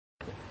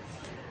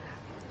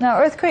Now,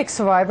 earthquake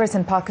survivors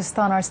in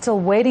Pakistan are still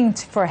waiting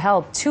for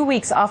help 2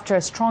 weeks after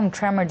a strong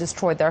tremor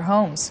destroyed their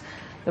homes.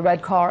 The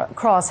Red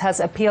Cross has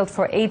appealed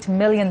for $8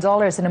 million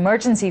in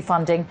emergency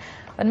funding,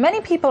 but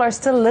many people are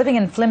still living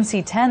in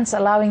flimsy tents,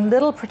 allowing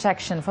little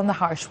protection from the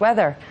harsh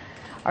weather.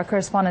 Our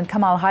correspondent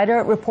Kamal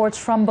Haider reports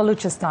from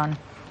Balochistan.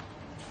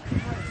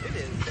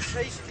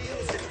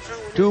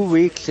 2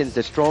 weeks since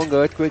the strong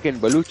earthquake in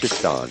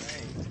Balochistan,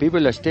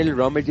 people are still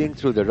rummaging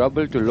through the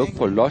rubble to look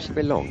for lost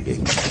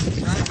belongings.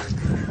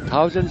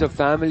 Thousands of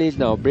families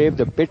now brave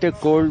the bitter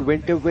cold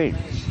winter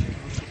winds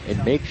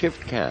in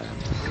makeshift camps.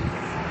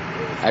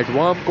 At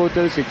Wam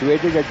Kotal,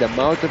 situated at the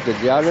mouth of the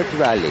Ziyarat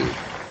Valley,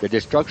 the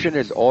destruction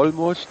is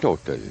almost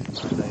total.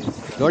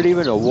 Not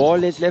even a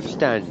wall is left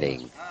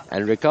standing,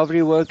 and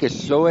recovery work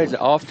is slow as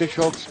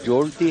aftershocks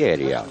jolt the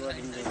area.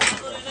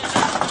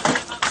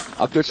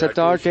 Abdul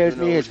Sattar tells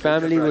me his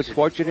family was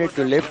fortunate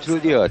to live through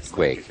the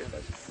earthquake.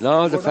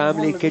 Now the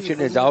family kitchen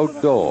is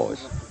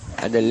outdoors,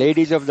 and the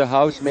ladies of the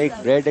house make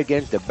bread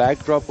against the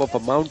backdrop of a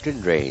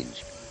mountain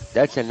range.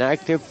 That's an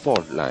active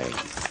fault line.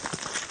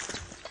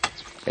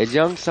 His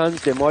young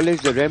sons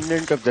demolished the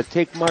remnant of the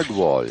thick mud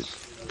walls.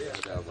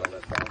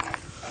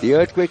 The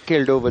earthquake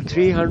killed over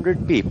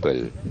 300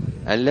 people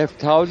and left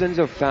thousands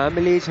of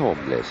families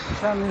homeless.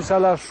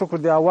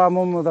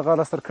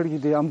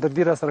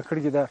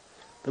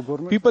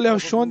 People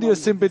have shown their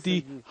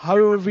sympathy.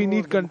 However, we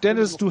need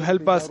contenders to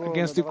help us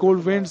against the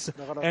cold winds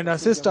and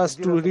assist us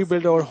to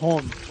rebuild our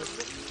home.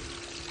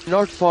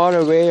 Not far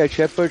away, a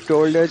shepherd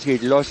told us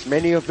he'd lost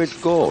many of his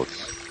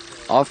goats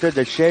after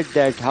the shed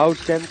that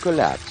housed them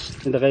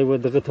collapsed.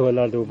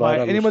 My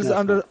animals are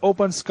under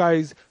open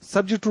skies,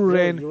 subject to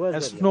rain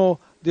and snow.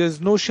 There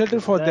is no shelter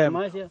for them.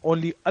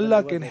 Only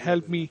Allah can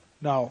help me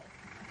now.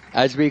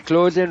 As we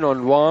close in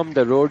on Wam,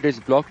 the road is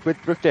blocked with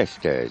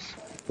protesters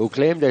who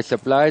claim their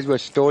supplies were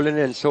stolen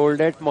and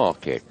sold at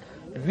market.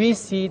 We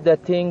see the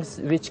things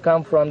which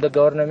come from the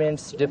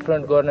governments,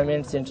 different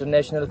governments,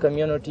 international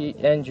community,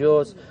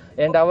 NGOs,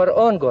 and our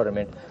own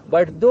government.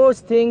 But those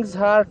things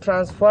are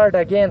transferred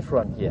again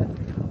from here.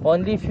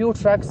 Only few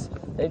trucks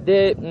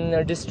they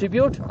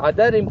distribute.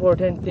 Other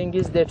important thing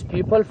is that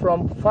people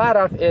from far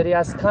off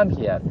areas come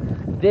here.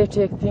 They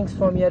take things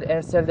from here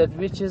and sell that,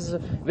 which is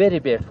very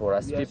bad for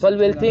us. People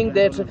will think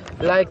that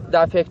like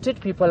the affected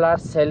people are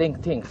selling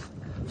things.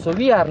 So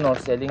we are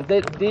not selling.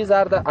 These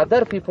are the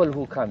other people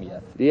who come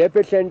here. The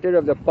epicenter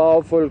of the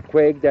powerful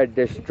quake that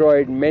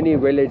destroyed many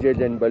villages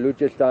in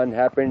Balochistan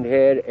happened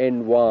here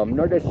in Wam.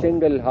 Not a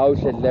single house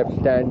is left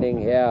standing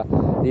here.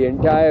 The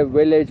entire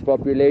village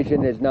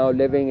population is now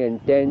living in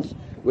tents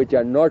which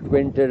are not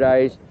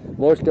winterized.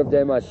 Most of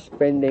them are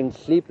spending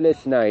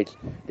sleepless nights.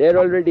 They're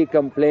already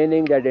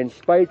complaining that in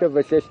spite of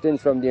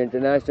assistance from the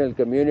international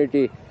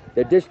community,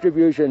 the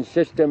distribution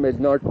system is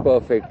not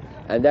perfect,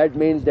 and that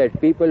means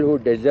that people who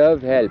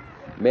deserve help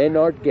may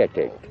not get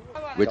it.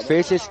 With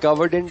faces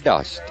covered in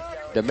dust,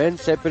 the men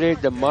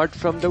separate the mud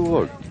from the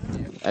wood,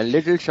 and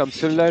little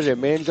Shamsullah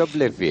remains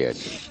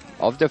oblivious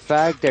of the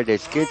fact that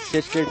his kid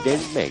sister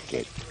didn't make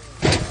it.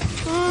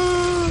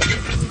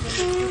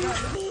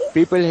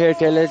 People here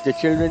tell us the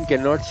children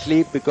cannot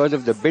sleep because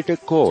of the bitter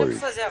cold,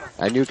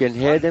 and you can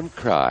hear them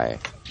cry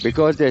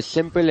because their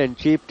simple and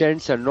cheap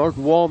tents are not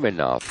warm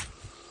enough,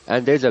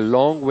 and there's a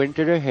long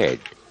winter ahead.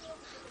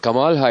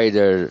 Kamal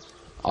Haider,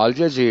 Al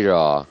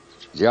Jazeera,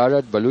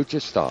 Ziyarat,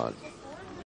 Balochistan.